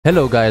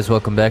Hello guys,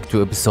 welcome back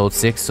to episode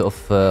 6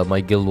 of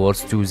my Guild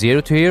Wars 2 Zero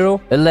to Hero.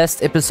 In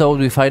last episode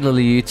we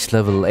finally reached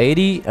level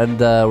 80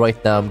 and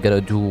right now I'm gonna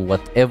do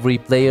what every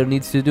player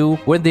needs to do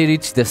when they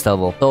reach this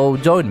level. So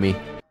join me.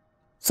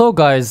 So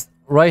guys,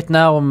 right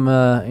now I'm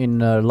in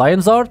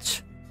Lion's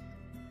Arch.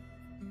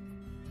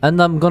 And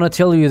I'm gonna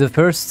tell you the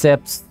first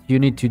steps you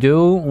need to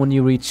do when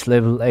you reach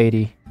level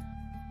 80.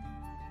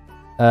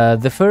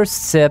 The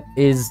first step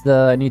is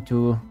I need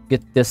to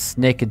get this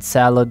naked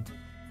salad.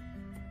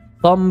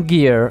 Some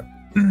gear.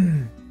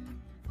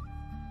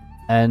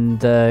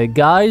 And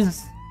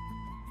guys,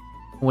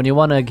 when you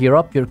want to gear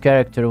up your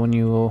character when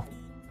you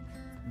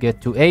get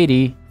to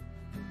 80,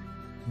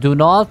 do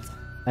not,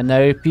 and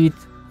I repeat,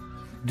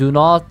 do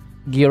not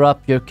gear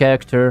up your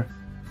character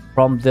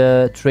from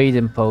the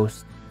trading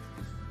post.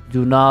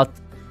 Do not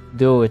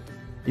do it.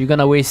 You're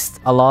gonna waste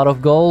a lot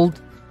of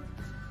gold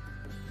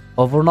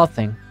over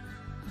nothing.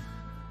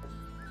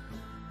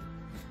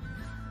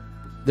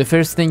 The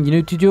first thing you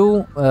need to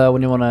do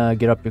when you want to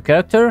get up your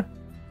character,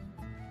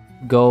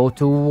 go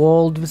to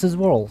World vs.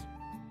 World.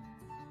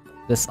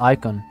 This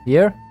icon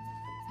here.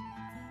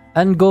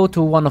 And go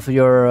to one of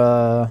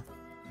your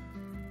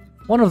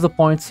one of the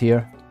points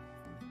here.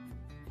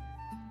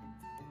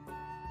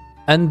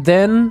 And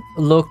then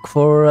look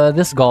for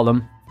this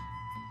golem.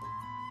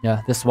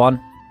 Yeah, this one.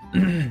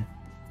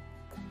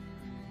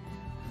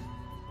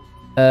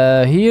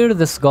 Here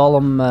this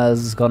golem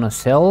is gonna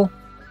sell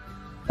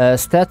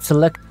stat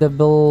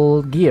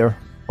selectable gear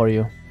for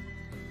you.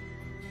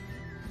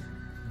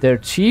 They're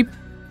cheap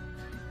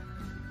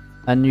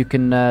and you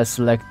can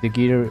select the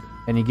gear,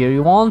 any gear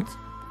you want,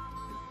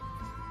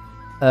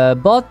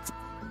 but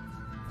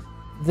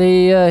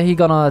he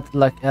gonna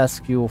like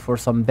ask you for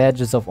some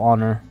badges of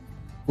honor,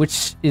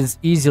 which is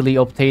easily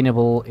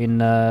obtainable in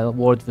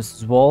World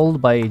vs.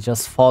 World by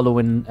just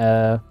following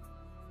a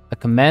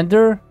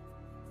commander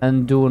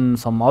and doing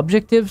some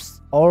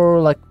objectives, or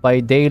like by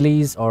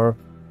dailies or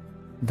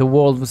the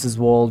World vs.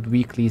 World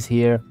weeklies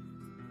here,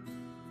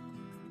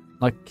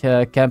 like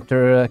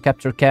capture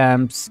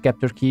camps,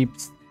 capture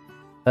keeps.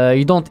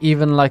 You don't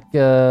even need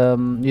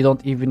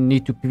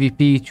to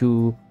PvP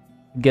to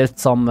get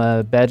some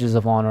badges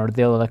of honor.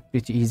 They're like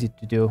pretty easy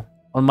to do.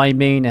 On my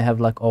main, I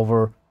have like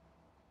over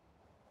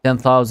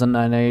 10,000,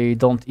 and I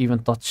don't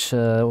even touch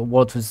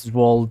World vs.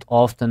 World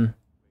often.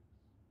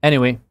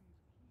 Anyway,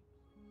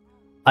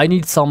 I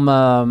need some.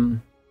 I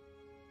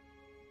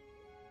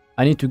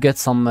need to get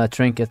some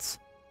trinkets.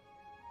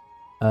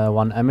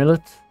 One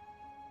amulet,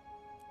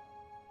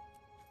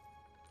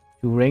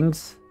 2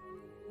 rings,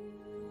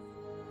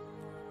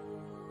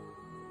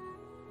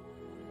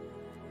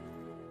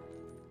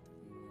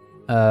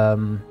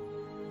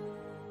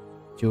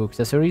 two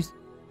accessories,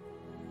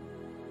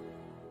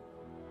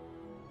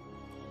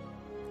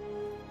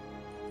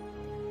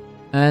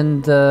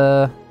 and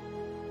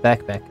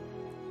backpack.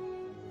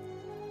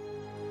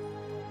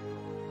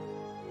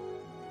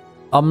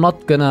 I'm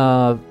not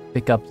gonna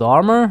pick up the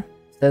armor,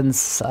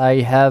 since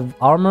I have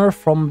armor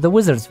from the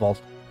Wizard's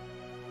Vault.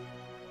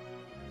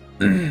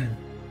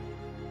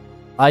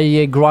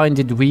 I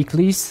grinded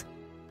weeklies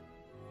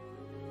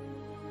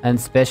and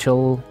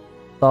special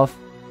stuff,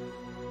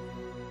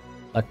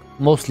 like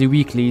mostly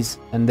weeklies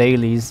and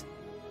dailies,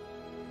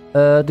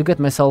 to get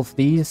myself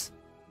these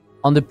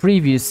on the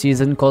previous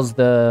season, because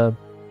the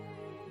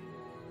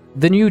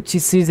new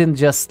season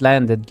just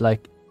landed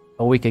like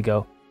a week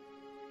ago.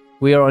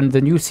 We are on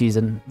the new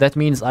season. That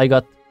means I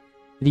got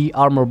 3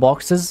 armor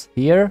boxes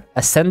here,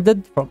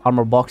 ascended from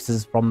armor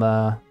boxes from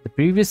the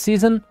previous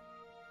season,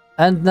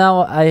 and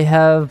now I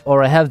have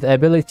the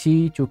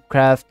ability to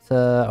craft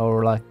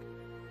or like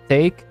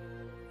take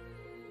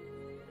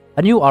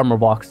a new armor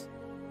box,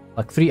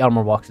 like 3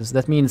 armor boxes.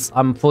 That means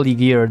I'm fully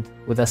geared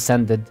with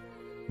ascended,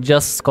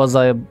 just because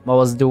I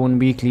was doing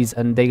weeklies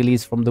and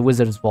dailies from the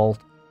Wizard's Vault.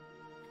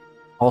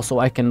 Also,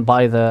 I can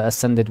buy the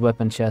ascended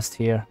weapon chest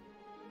here.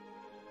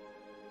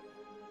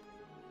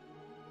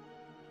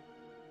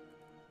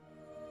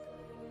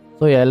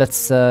 So yeah,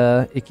 let's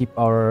equip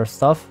our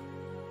stuff.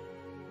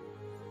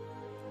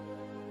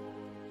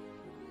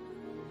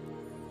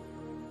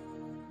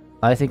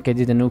 I think I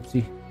did an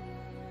oopsie.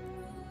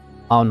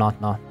 Oh, no.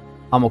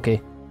 I'm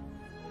okay.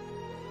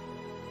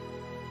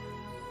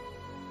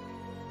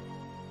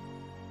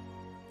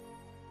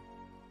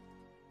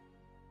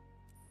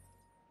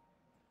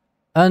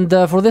 And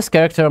for this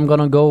character, I'm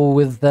gonna go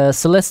with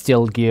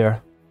Celestial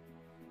gear.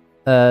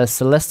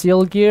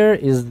 Celestial gear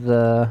is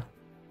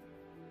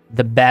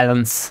the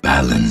balance.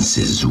 Balance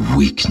is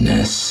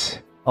weakness.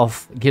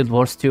 Of Guild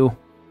Wars 2.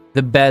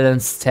 The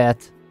balance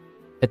stat.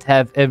 It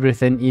have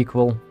everything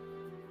equal.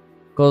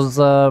 Because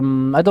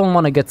I don't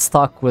want to get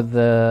stuck with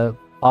the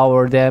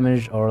power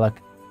damage or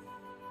like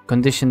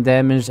condition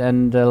damage,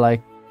 and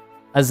like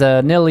as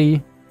a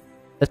Nelly,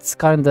 it's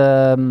kind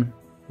of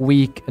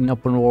weak in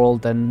open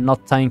world and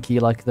not tanky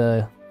like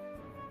the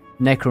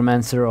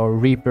Necromancer or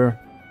Reaper.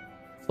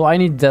 So I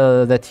need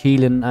that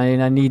healing,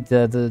 I need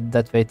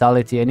that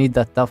vitality, I need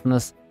that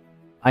toughness,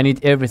 I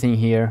need everything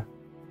here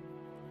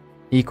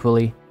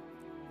equally.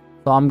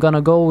 So I'm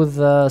gonna go with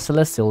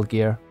Celestial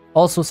Gear.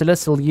 Also,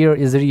 Celestial Gear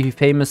is really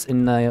famous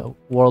in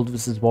World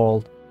vs.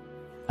 World.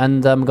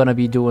 And I'm gonna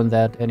be doing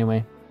that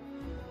anyway.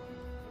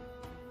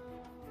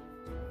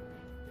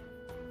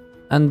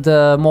 And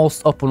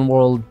most open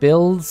world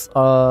builds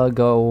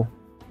go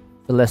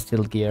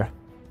Celestial Gear.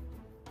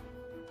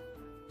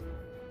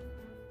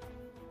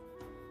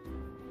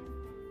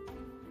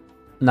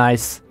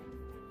 Nice.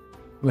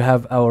 We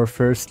have our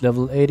first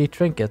level 80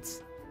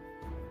 trinkets.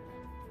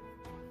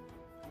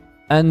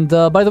 And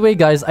by the way,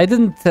 guys, I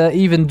didn't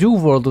even do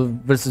World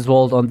vs.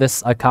 World on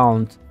this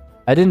account.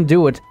 I didn't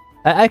do it.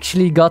 I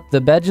actually got the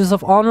badges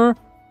of honor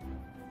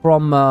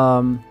from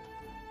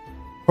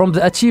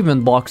the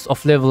achievement box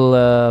of level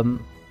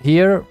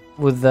here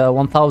with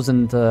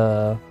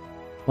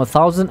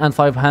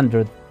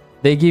 1,500.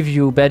 They give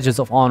you badges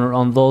of honor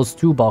on those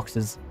two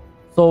boxes.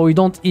 So you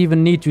don't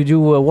even need to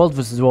do a World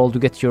vs. World to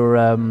get your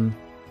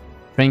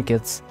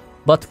trinkets.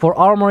 But for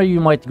armor, you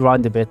might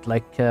grind a bit,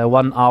 like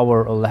 1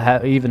 hour or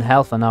even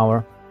half an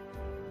hour.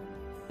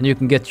 And you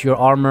can get your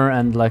armor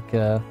and like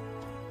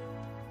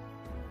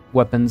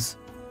weapons.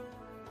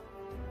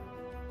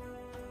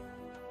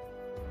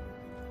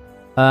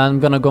 I'm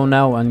gonna go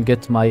now and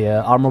get my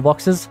armor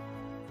boxes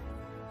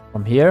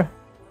from here.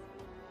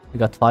 We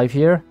got 5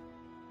 here.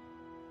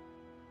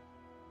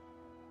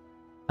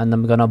 And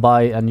I'm gonna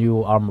buy a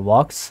new armor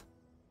box.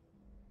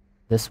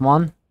 This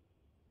one.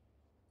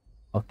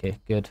 Okay,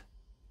 good.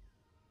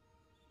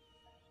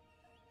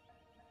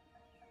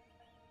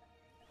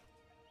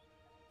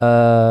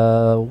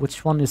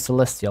 Which one is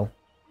Celestial?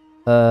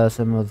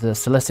 Some of the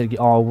Celestial.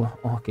 Oh,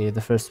 okay,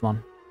 the first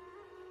one.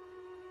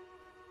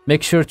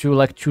 Make sure to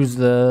like choose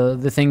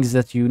the things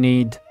that you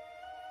need.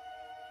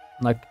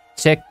 Like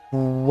check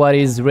what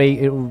is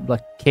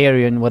like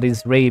Carrion, what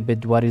is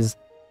Rabid, what is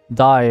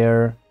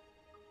Dire.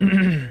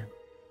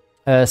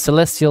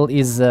 Celestial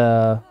is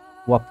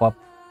Wap Wap.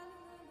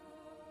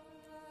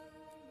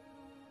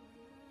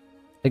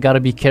 I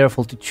gotta be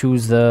careful to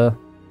choose the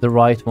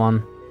right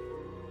one.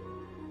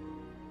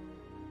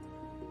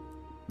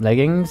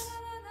 Leggings.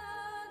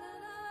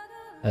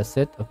 That's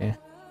it. Okay.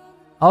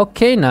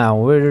 Okay, now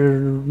we're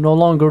no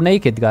longer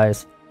naked,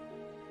 guys.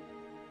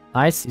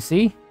 Nice, you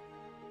see?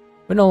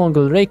 We're no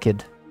longer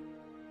naked.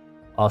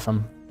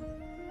 Awesome.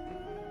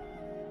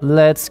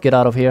 Let's get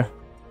out of here.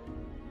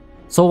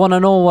 So,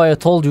 wanna know why I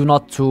told you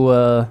not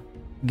to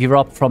gear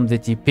up from the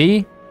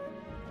TP?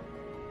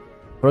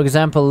 For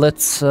example,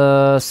 let's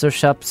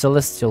search up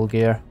Celestial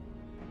Gear.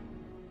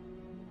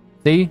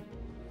 See?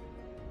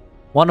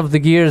 One of the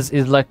gears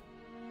is like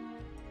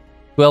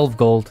 12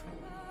 gold.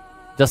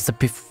 Just a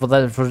piece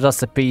for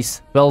just a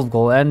piece. 12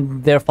 gold,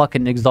 and they're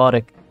fucking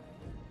exotic.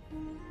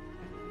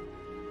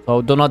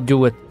 So do not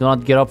do it. Do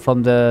not get up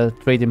from the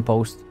trading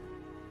post.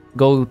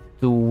 Go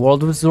to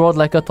World vs. World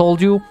like I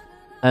told you,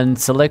 and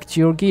select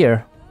your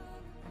gear.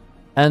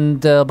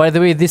 And by the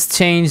way, this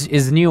change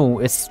is new.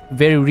 It's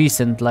very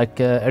recent. Like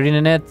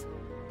ArenaNet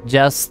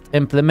just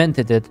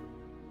implemented it,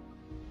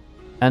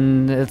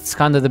 and it's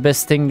kind of the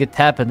best thing that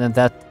happened in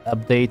that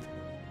update.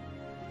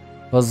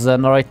 Because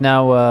right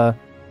now,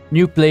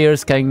 new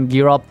players can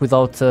gear up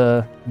without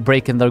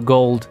breaking their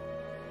gold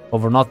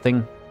over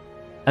nothing,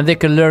 and they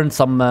can learn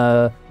some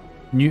and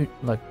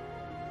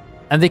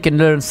they can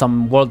learn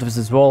some World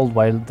vs. World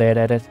while they're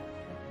at it.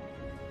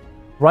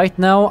 Right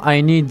now,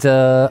 I need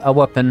a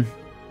weapon,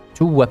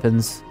 2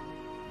 weapons.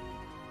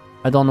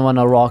 I don't want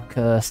to rock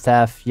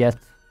staff yet.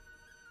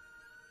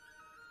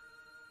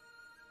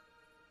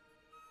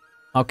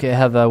 Okay, I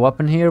have a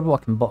weapon here,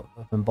 weapon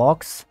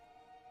box.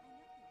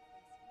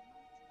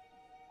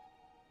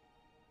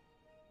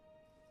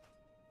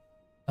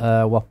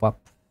 Wap.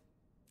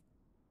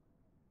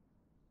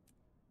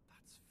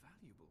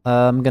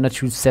 I'm gonna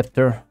choose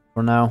Scepter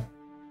for now.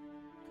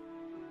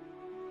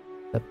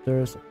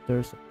 Scepter,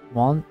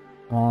 one,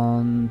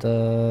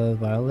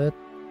 violet.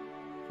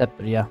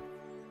 Scepter, yeah.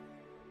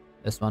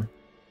 This one.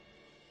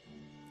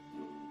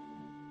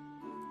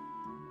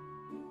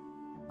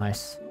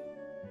 Nice.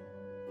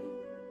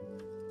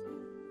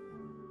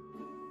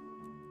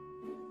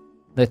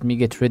 Let me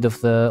get rid of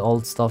the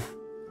old stuff.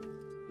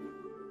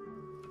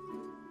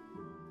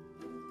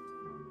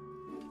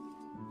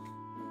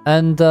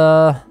 And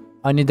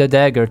I need a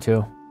dagger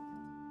too.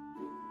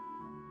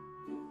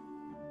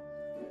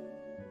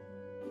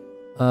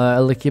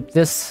 I'll keep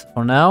this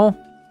for now.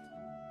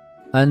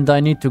 And I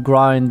need to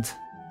grind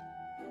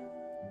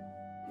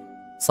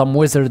some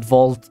wizard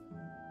vault.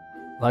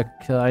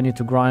 Like I need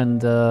to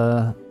grind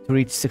to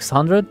reach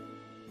 600.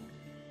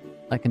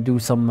 I can do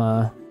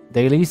some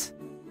dailies.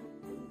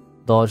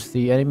 Dodge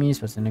 3 enemies,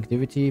 press an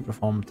activity,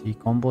 perform 3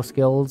 combo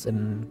skills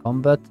in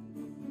combat.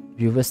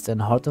 View Vista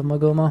and Heart of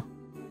Magoma.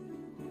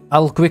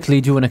 I'll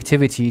quickly do an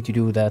activity to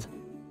do that.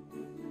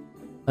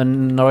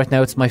 And right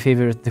now it's my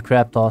favorite, the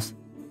crab toss.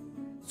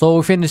 So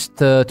we finished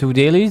 2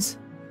 dailies,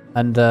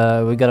 and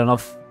we got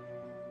enough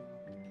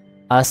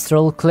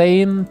astral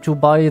claim to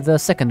buy the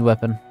second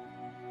weapon.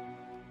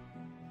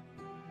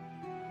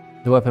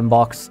 The weapon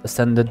box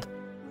ascended.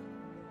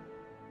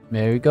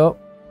 There we go.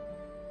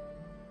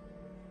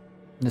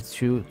 Let's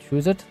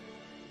choose it.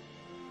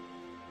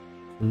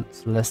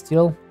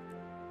 Celestial.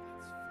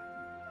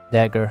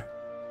 Dagger.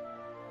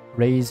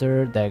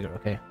 Razor, dagger,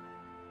 okay.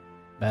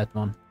 Bad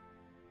one.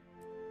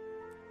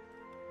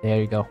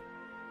 There you go.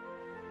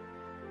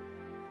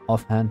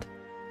 Offhand.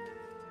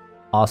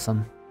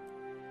 Awesome.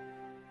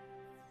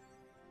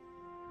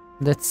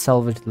 Let's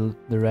salvage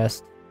the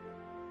rest.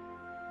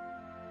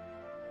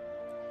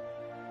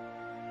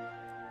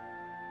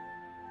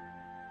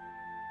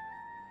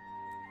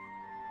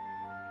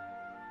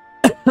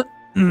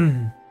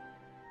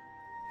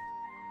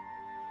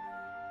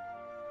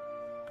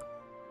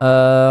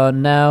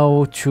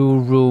 Now 2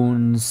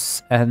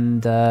 runes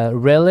and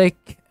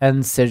relic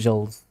and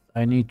sigils.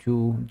 I need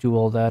to do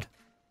all that.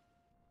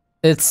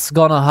 It's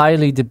gonna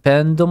highly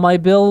depend on my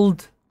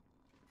build,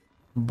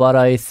 but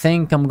I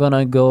think I'm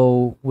gonna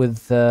go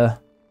with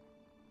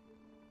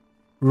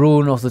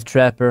Rune of the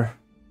Trapper.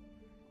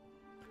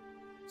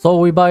 So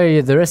we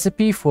buy the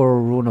recipe for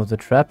Rune of the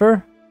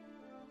Trapper.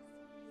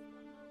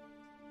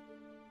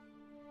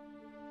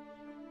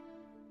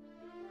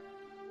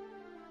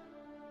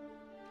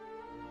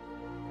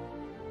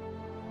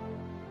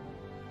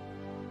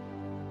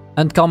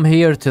 And come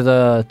here to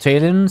the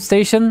trading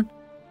station,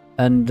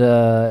 and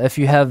if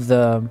you have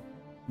the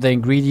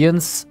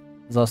ingredients,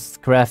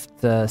 just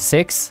craft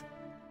 6,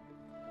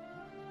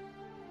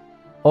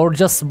 or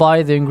just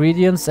buy the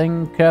ingredients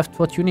and craft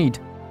what you need.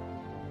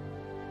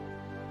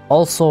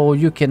 Also,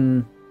 you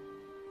can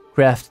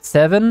craft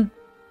 7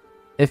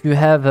 if you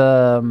have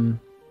an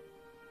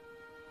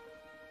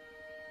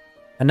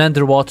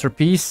underwater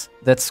piece.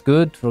 That's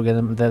good for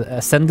getting the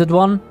ascended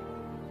one,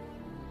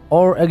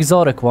 or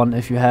exotic one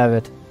if you have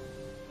it.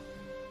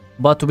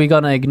 But we're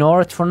gonna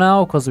ignore it for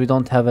now because we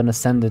don't have an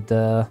ascended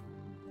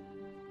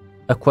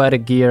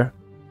aquatic gear.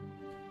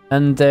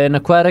 And in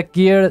aquatic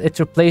gear, it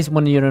replaces,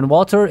 when you're in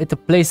water, it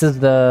replaces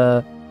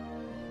the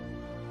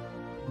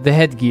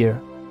headgear.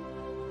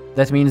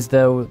 That means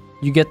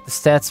you get the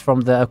stats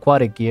from the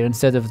aquatic gear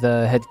instead of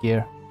the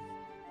headgear.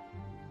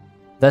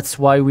 That's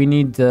why we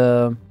need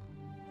a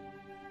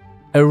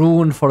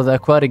rune for the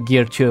aquatic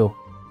gear too.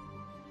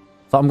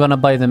 So I'm gonna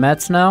buy the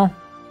mats now.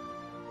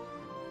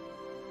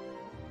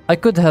 I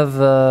could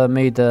have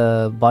made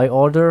a buy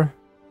order,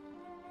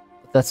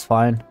 but that's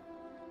fine.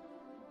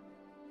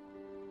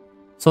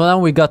 So now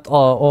we got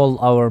all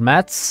our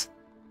mats,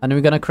 and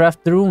we're gonna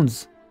craft the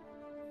runes.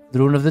 The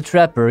Rune of the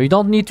Trapper. You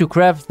don't need to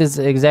craft this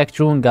exact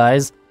rune,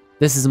 guys.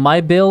 This is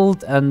my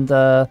build, and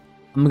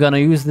I'm gonna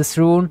use this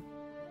rune.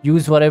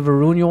 Use whatever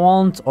rune you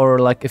want, or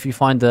like if you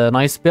find a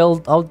nice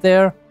build out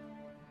there,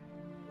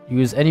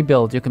 use any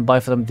build. You can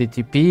buy from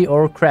DTP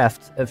or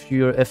craft if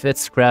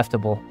it's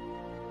craftable.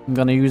 I'm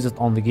gonna use it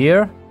on the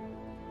gear.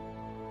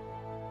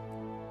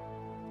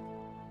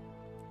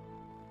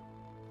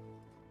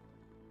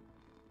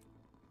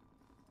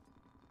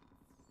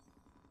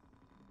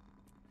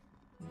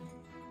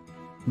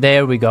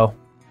 There we go.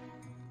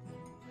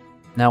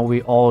 Now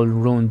we all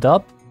runed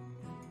up.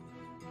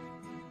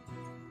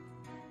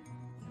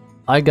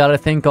 I gotta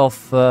think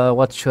of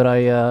what should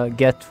I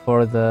get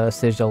for the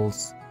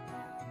sigils.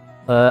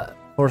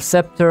 For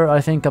scepter, I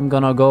think I'm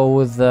gonna go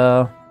with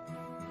the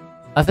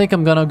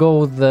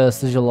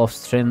sigil of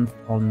strength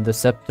on the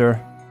scepter.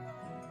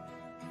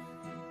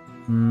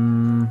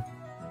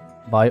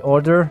 By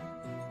order.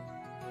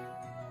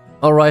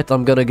 Alright,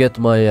 I'm gonna get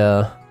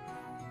my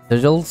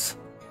sigils.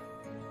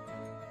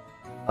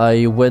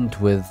 I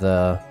went with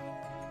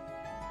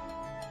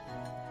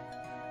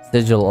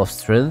sigil of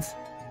strength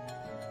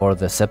for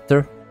the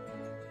scepter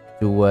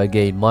to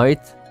gain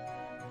might,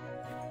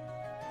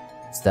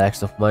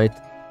 stacks of might.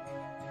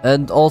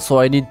 And also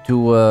I need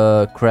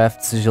to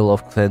craft sigil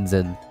of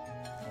cleansing.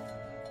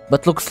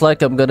 But looks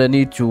like I'm gonna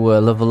need to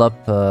level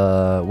up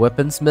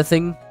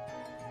weaponsmithing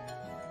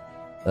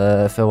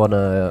if I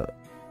wanna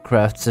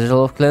craft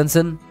sigil of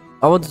cleansing.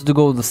 I wanted to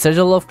go with the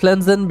sigil of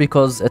cleansing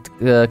because it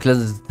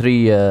cleanses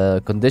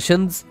 3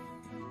 conditions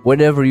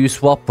whenever you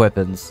swap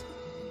weapons.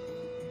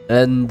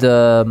 And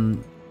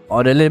on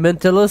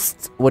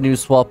elementalist, when you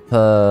swap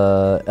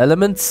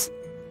elements,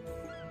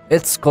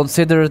 it's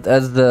considered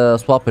as the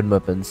swapping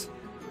weapons.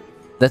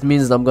 That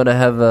means I'm gonna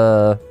have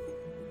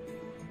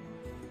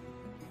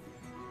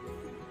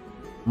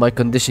my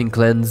condition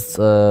cleansed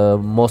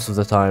most of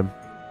the time.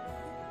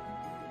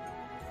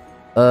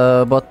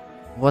 But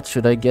what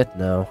should I get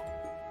now?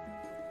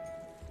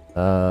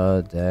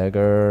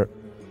 Dagger.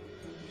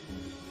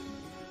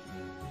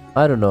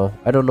 I don't know.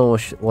 I don't know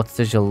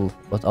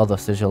what other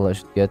sigil I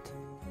should get.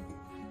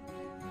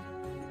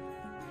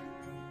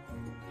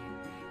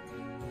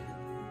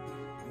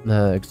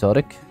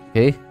 Exotic.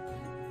 Okay.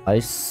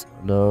 Ice.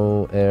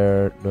 No.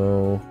 Air.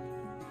 No.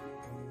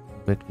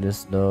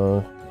 Quickness.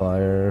 No.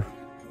 Fire.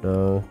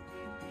 No.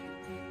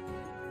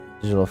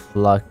 Sigil of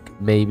luck.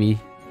 Maybe.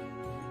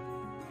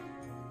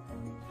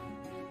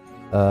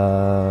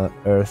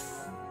 Earth.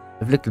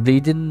 Inflict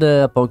bleeding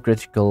upon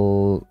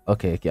critical.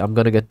 Okay, I'm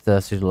gonna get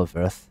the sigil of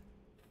earth.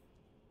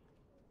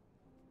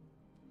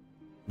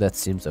 That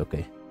seems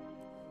okay.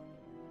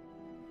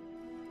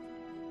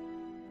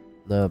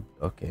 No,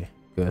 okay,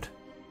 good.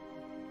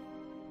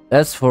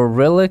 As for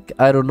relic,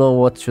 I don't know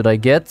what should I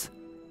get.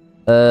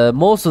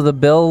 Most of the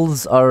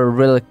builds are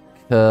relic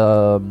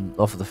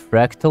of the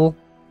fractal,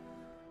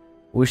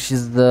 which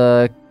is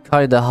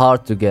kind of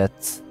hard to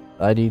get.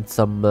 I need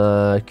some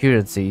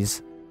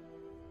currencies.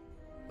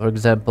 For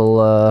example,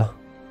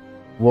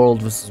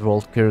 world versus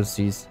world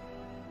currencies.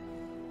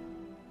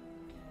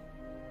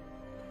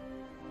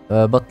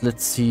 But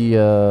let's see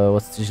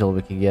what sigil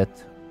we can get.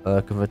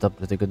 Convert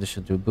uplifting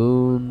condition to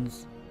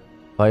boons.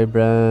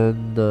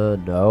 Firebrand,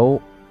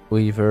 no.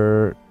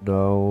 Weaver,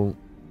 no.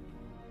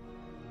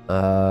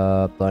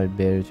 Blind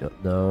Bear,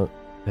 no.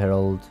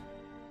 Herald.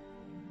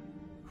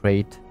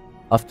 Crate.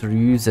 After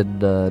using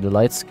the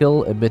light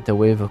skill, emit a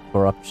wave of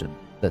corruption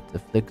that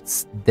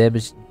inflicts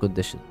damage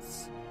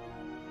conditions.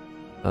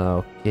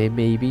 Okay,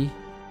 maybe.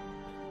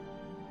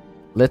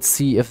 Let's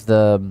see if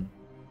the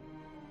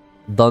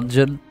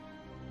dungeon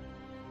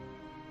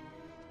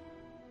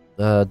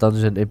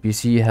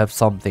NPC have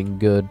something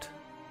good.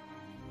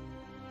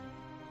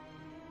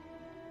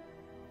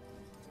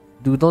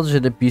 Do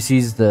dungeon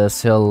NPCs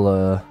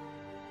sell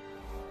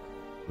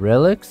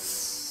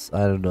relics?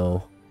 I don't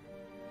know.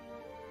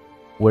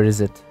 Where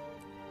is it?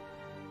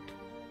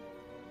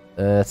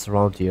 It's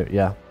around here.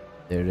 Yeah,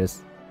 there it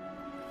is.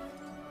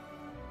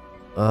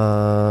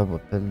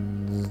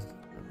 Weapons.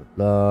 Blah,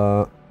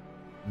 blah, blah.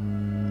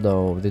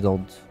 No, they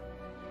don't.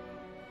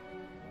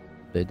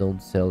 They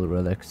don't sell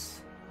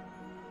relics.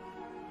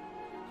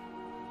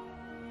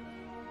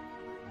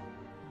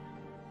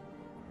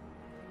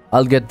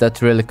 I'll get that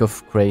relic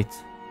of crate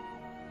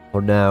for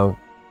now,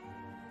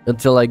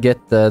 until I get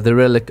the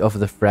relic of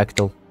the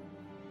fractal.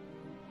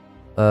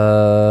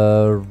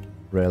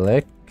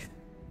 Relic.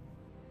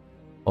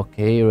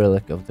 Okay,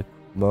 relic of the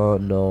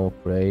no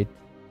crate.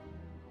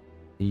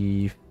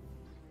 Thief.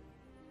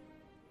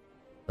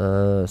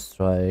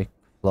 Strike.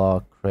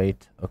 Flaw.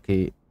 Crate.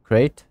 Okay,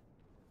 crate.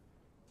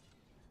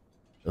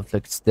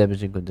 Inflicts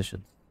damaging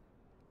conditions.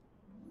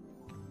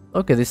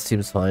 Okay, this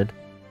seems fine.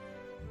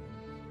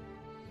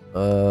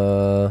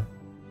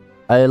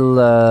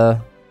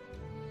 I'll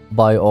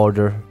buy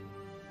order.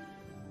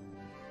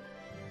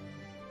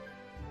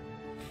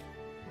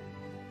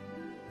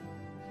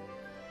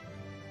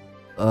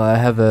 I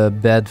have a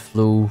bad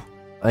flu.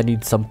 I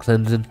need some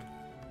cleansing.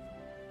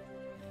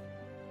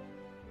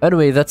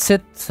 Anyway, that's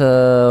it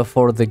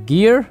for the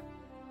gear.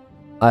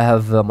 I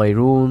have my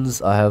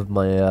runes, I have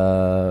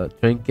my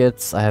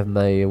trinkets, I have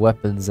my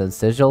weapons and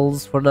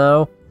sigils for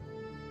now.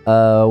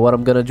 What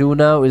I'm gonna do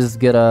now is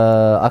get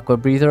a aqua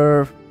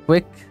breather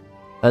quick,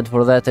 and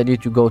for that I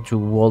need to go to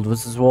world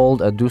versus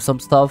world and do some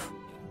stuff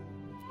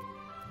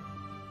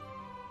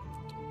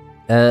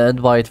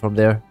and buy it from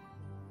there.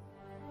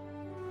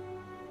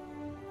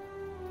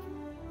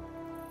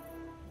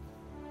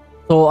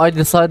 So I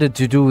decided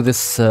to do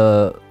this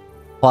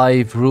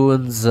 5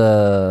 ruins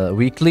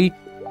weekly.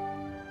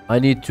 I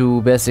need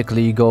to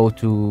basically go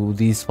to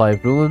these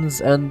 5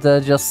 ruins and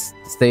just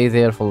stay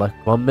there for like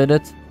 1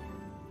 minute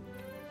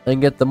and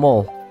get them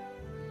all.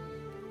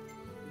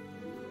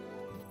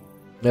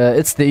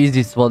 It's the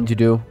easiest one to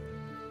do.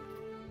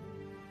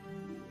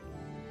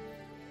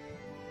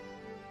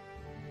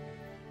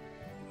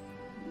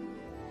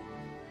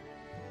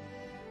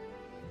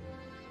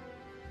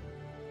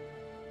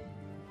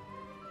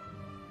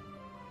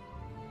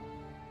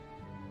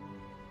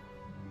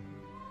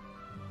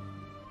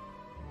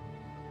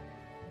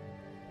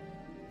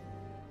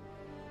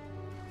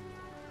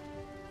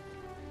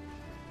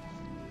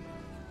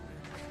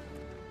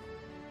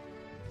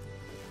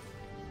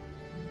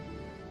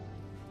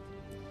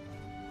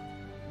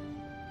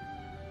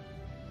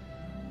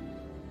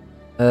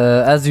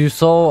 As you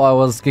saw, I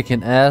was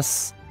kicking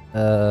ass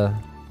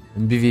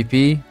in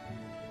PvP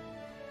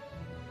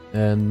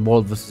and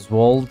world versus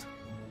world.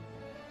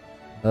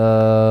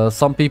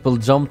 Some people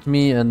jumped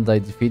me and I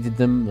defeated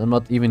them. I'm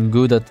not even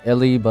good at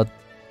Ellie, but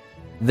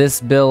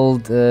this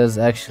build is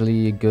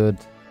actually good.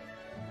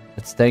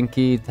 It's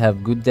tanky, it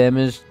have good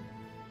damage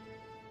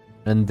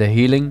and the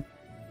healing.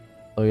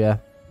 So yeah.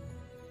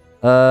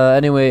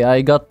 Anyway,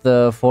 I got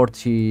the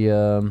 40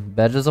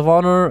 badges of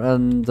honor,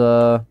 and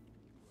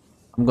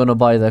I'm gonna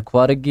buy the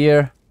aquatic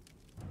gear.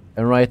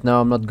 And right now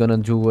I'm not gonna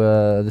do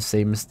the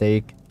same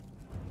mistake.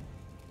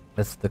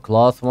 That's the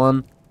cloth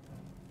one.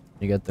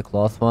 You get the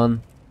cloth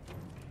one.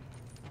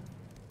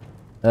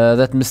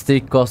 That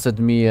mistake costed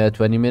me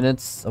 20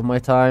 minutes of my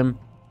time.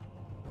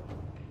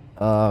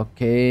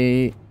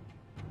 Okay.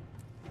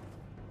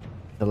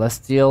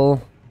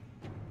 Celestial.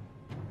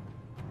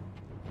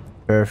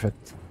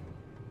 Perfect.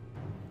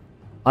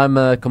 I'm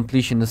a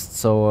completionist,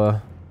 so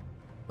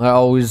I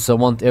always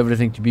want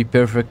everything to be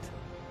perfect.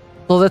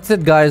 So that's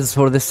it, guys,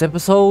 for this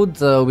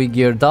episode. We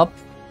geared up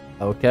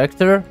our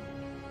character.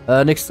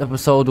 Next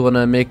episode,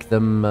 wanna make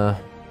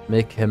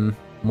him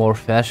more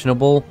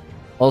fashionable.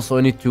 Also,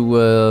 I need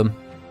to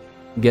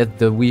get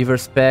the Weaver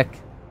spec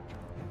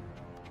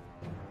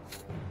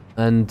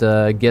and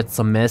get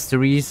some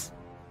masteries,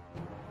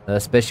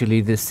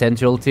 especially the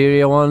Central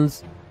Tier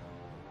ones.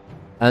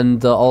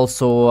 And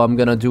also I'm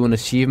gonna do an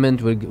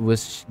achievement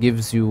which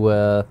gives you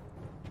a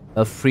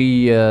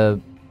free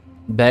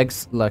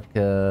bags, like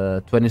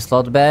a 20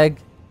 slot bag.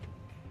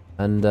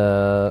 And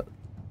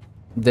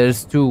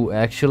there's two,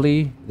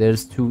 actually.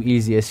 There's two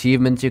easy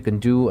achievements you can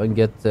do and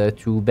get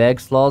 2 bag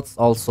slots.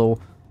 Also,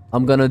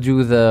 I'm gonna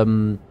do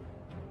the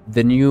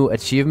new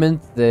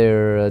achievement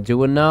they're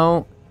doing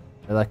now.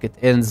 Like, it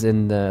ends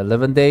in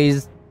 11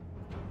 days,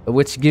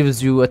 which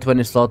gives you a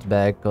 20 slot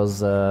bag,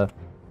 because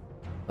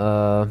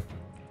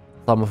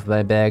some of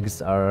my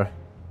bags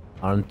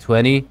aren't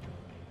 20,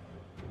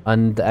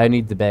 and I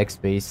need the bag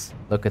space.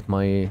 Look at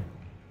my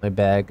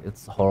bag,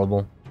 it's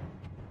horrible.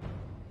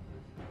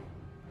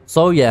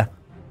 So yeah,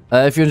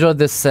 if you enjoyed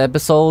this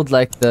episode,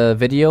 like the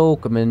video,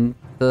 comment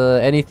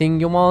anything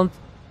you want,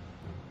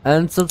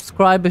 and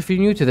subscribe if you're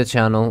new to the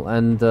channel.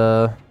 And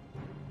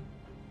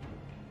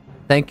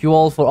thank you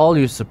all for all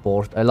your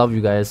support. I love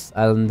you guys,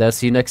 and I'll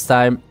see you next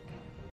time.